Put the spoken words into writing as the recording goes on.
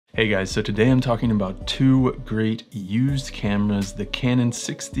Hey guys, so today I'm talking about two great used cameras, the Canon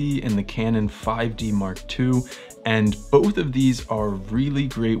 6D and the Canon 5D Mark II, and both of these are really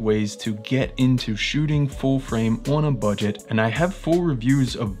great ways to get into shooting full frame on a budget, and I have full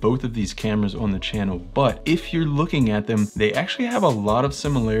reviews of both of these cameras on the channel, but if you're looking at them, they actually have a lot of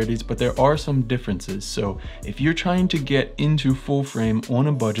similarities, but there are some differences. So if you're trying to get into full frame on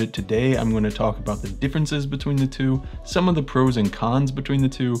a budget, today I'm going to talk about the differences between the two, some of the pros and cons between the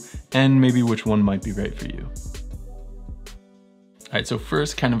two, and maybe which one might be right for you. All right, so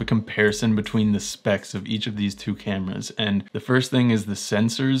first, kind of a comparison between the specs of each of these two cameras. And the first thing is the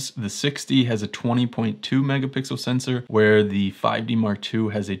sensors. The 6D has a 20.2 megapixel sensor, where the 5D Mark II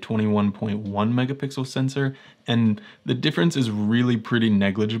has a 21.1 megapixel sensor. And the difference is really pretty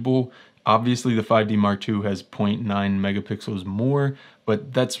negligible. Obviously, the 5D Mark II has 0.9 megapixels more,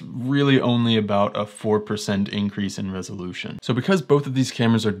 but that's really only about a 4% increase in resolution. So because both of these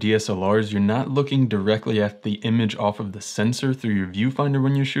cameras are DSLRs, you're not looking directly at the image off of the sensor through your viewfinder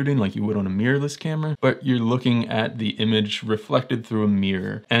when you're shooting like you would on a mirrorless camera, but you're looking at the image reflected through a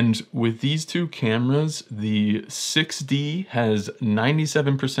mirror. And with these two cameras, the 6D has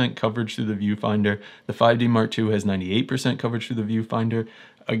 97% coverage through the viewfinder, the 5D Mark II has 98% coverage through the viewfinder.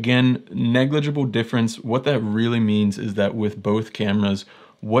 Again, negligible difference. What that really means is that with both cameras,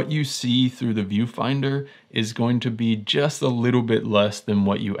 what you see through the viewfinder is going to be just a little bit less than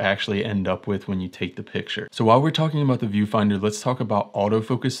what you actually end up with when you take the picture. So while we're talking about the viewfinder, let's talk about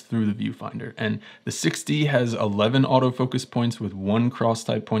autofocus through the viewfinder. And the 6D has 11 autofocus points with one cross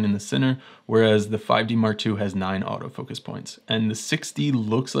type point in the center, whereas the 5D Mark II has 9 autofocus points. And the 6D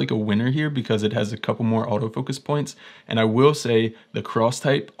looks like a winner here because it has a couple more autofocus points. And I will say the cross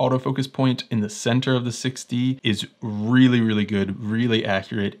type autofocus point in the center of the 6D is really, really good, really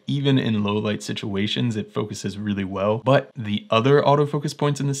accurate. Even in low light situations, it focuses really well, but the other autofocus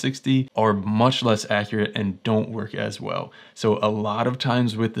points in the 6D are much less accurate and don't work as well. So a lot of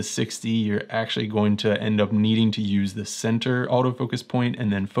times with the 6D, you're actually going to end up needing to use the center autofocus point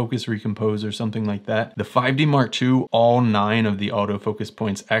and then focus recompose or something like that. The 5D Mark II, all 9 of the autofocus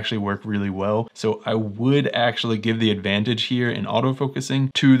points actually work really well. So I would actually give the advantage here in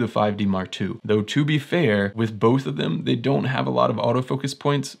autofocusing to the 5D Mark II. Though to be fair, with both of them, they don't have a lot of autofocus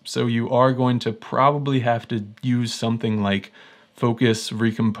points, so you are going to probably have to use something like focus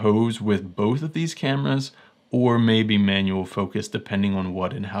recompose with both of these cameras, or maybe manual focus depending on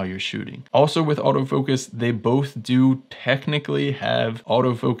what and how you're shooting. Also with autofocus, they both do technically have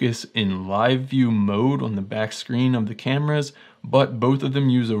autofocus in live view mode on the back screen of the cameras, but both of them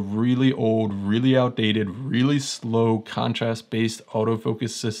use a really old, really outdated, really slow contrast-based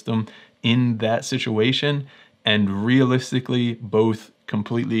autofocus system in that situation, and realistically both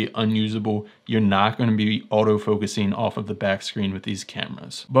completely unusable. You're not going to be autofocusing off of the back screen with these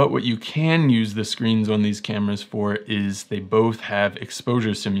cameras. But what you can use the screens on these cameras for is they both have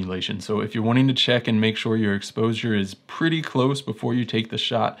exposure simulation. So if you're wanting to check and make sure your exposure is pretty close before you take the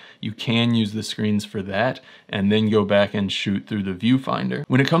shot, you can use the screens for that and then go back and shoot through the viewfinder.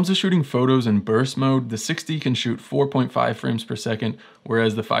 When it comes to shooting photos in burst mode, the 6D can shoot 4.5 frames per second,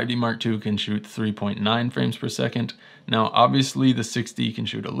 whereas the 5D Mark II can shoot 3.9 frames per second. Now, obviously the 6D can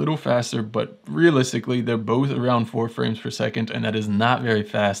shoot a little faster, but realistically, they're both around 4 frames per second, and that is not very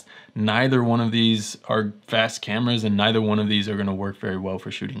fast. Neither one of these are fast cameras, and neither one of these are going to work very well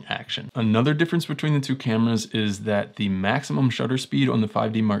for shooting action. Another difference between the two cameras is that the maximum shutter speed on the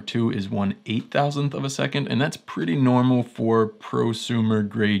 5D Mark II is 1/8,000th of a second, and that's pretty normal for prosumer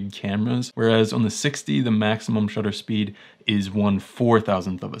grade cameras, whereas on the 6D, the maximum shutter speed is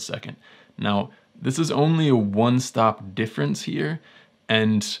 1/4000th of a second. Now, this is only a one-stop difference here,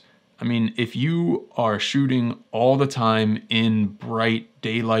 and I mean, if you are shooting all the time in bright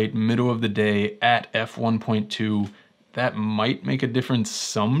daylight, middle of the day at f1.2, that might make a difference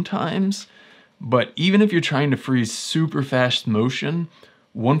sometimes, but even if you're trying to freeze super fast motion,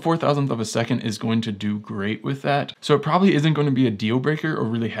 1/4000th of a second is going to do great with that. So it probably isn't going to be a deal breaker or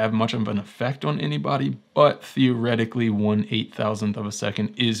really have much of an effect on anybody, but theoretically 1/8000th of a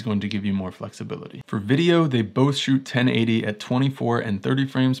second is going to give you more flexibility. For video, they both shoot 1080 at 24 and 30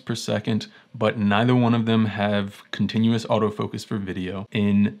 frames per second, but neither one of them have continuous autofocus for video.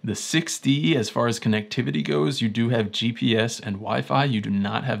 In the 6D, as far as connectivity goes, you do have GPS and Wi-Fi. You do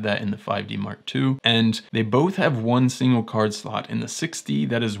not have that in the 5D Mark II. And they both have one single card slot. In the 6D,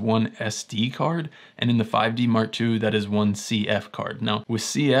 that is one SD card, and in the 5D Mark II, that is one CF card. Now, with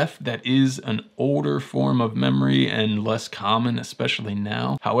CF, that is an older form of memory and less common, especially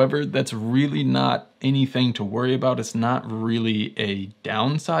now. However, that's really not anything to worry about. It's not really a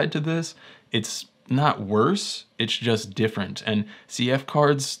downside to this. It's not worse, it's just different. And CF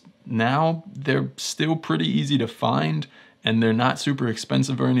cards now, they're still pretty easy to find and they're not super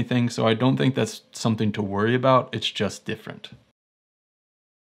expensive or anything, so I don't think that's something to worry about. It's just different.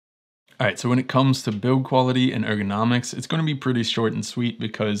 All right, so when it comes to build quality and ergonomics, it's going to be pretty short and sweet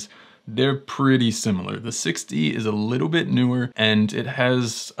because they're pretty similar. The 6D is a little bit newer and it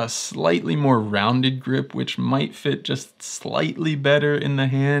has a slightly more rounded grip, which might fit just slightly better in the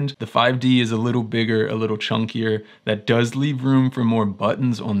hand. The 5D is a little bigger, a little chunkier. That does leave room for more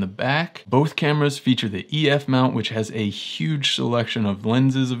buttons on the back. Both cameras feature the EF mount, which has a huge selection of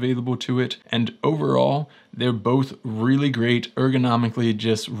lenses available to it. And overall, they're both really great, ergonomically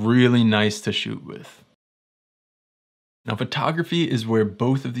just really nice to shoot with. Now, photography is where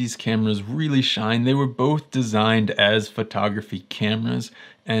both of these cameras really shine. They were both designed as photography cameras,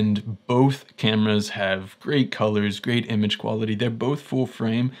 and both cameras have great colors, great image quality. They're both full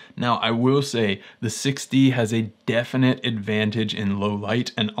frame. Now, I will say the 6D has a definite advantage in low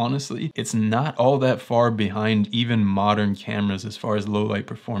light, and honestly, it's not all that far behind even modern cameras as far as low light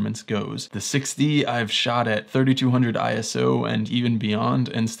performance goes. The 6D I've shot at 3200 ISO and even beyond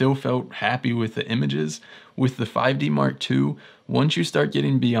and still felt happy with the images. With the 5D Mark II, once you start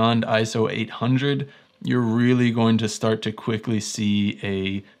getting beyond ISO 800, you're really going to start to quickly see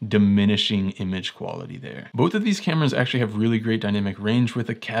a diminishing image quality there. Both of these cameras actually have really great dynamic range, with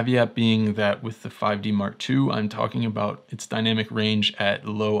a caveat being that with the 5D Mark II, I'm talking about its dynamic range at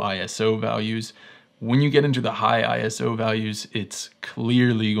low ISO values. When you get into the high ISO values, it's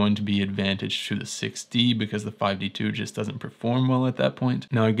clearly going to be advantage to the 6D because the 5D2 just doesn't perform well at that point.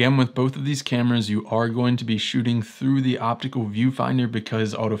 Now again, with both of these cameras, you are going to be shooting through the optical viewfinder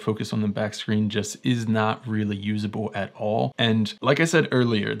because autofocus on the back screen just is not really usable at all. And like I said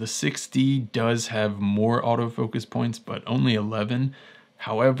earlier, the 6D does have more autofocus points, but only 11.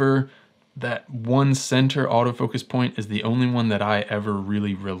 However, that one center autofocus point is the only one that I ever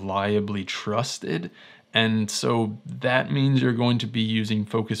really reliably trusted. And so that means you're going to be using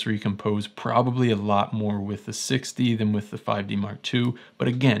Focus Recompose probably a lot more with the 6D than with the 5D Mark II. But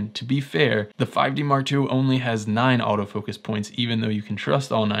again, to be fair, the 5D Mark II only has 9 autofocus points, even though you can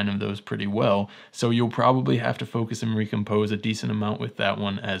trust all 9 of those pretty well. So you'll probably have to focus and recompose a decent amount with that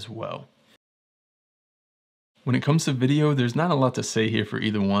one as well. When it comes to video, there's not a lot to say here for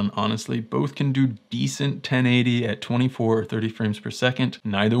either one, honestly. Both can do decent 1080 at 24 or 30 frames per second.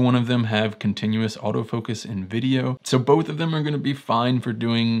 Neither one of them have continuous autofocus in video. So both of them are going to be fine for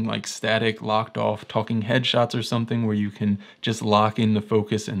doing like static, locked off, talking headshots or something where you can just lock in the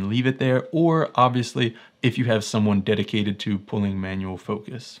focus and leave it there. Or obviously, if you have someone dedicated to pulling manual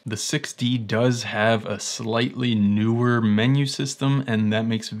focus. The 6D does have a slightly newer menu system, and that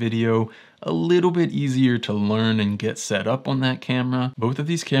makes video a little bit easier to learn and get set up on that camera. Both of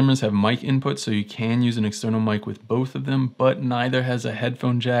these cameras have mic input, so you can use an external mic with both of them, but neither has a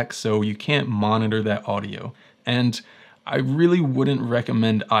headphone jack, so you can't monitor that audio. And I really wouldn't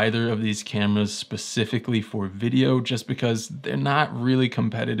recommend either of these cameras specifically for video, just because they're not really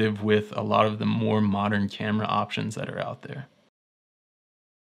competitive with a lot of the more modern camera options that are out there.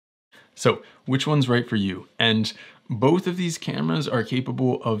 So, which one's right for you? And both of these cameras are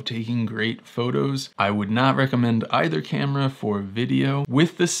capable of taking great photos. I would not recommend either camera for video.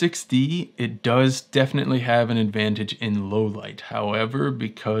 With the 6D, it does definitely have an advantage in low light. However,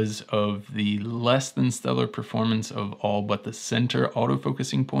 because of the less than stellar performance of all but the center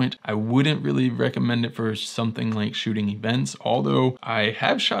autofocusing point, I wouldn't really recommend it for something like shooting events. Although I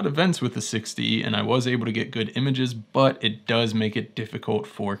have shot events with the 6D and I was able to get good images, but it does make it difficult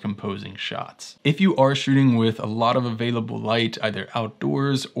for composing shots. If you are shooting with a lot of available light, either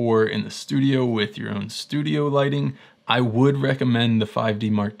outdoors or in the studio with your own studio lighting, I would recommend the 5D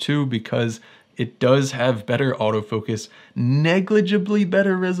Mark II because it does have better autofocus, negligibly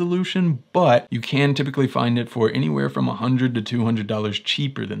better resolution, but you can typically find it for anywhere from $100 to $200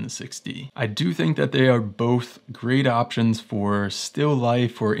 cheaper than the 6D. I do think that they are both great options for still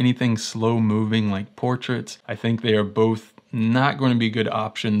life or anything slow moving like portraits. I think they are both not going to be good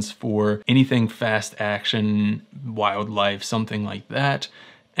options for anything fast action, wildlife, something like that.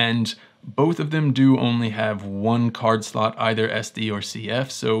 And both of them do only have one card slot, either SD or CF,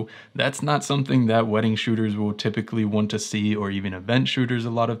 so that's not something that wedding shooters will typically want to see, or even event shooters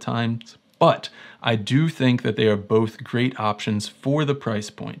a lot of times. but I do think that they are both great options for the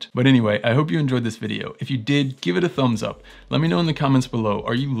price point. But anyway, I hope you enjoyed this video. If you did, give it a thumbs up. Let me know in the comments below.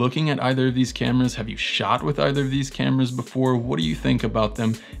 Are you looking at either of these cameras? Have you shot with either of these cameras before? What do you think about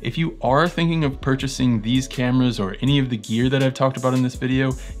them? If you are thinking of purchasing these cameras or any of the gear that I've talked about in this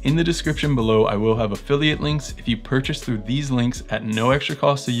video, in the description below, I will have affiliate links. If you purchase through these links at no extra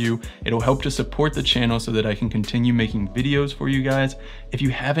cost to you, it'll help to support the channel so that I can continue making videos for you guys. If you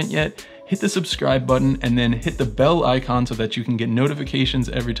haven't yet, hit the subscribe button and then hit the bell icon so that you can get notifications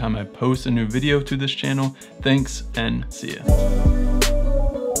every time I post a new video to this channel. Thanks and see ya.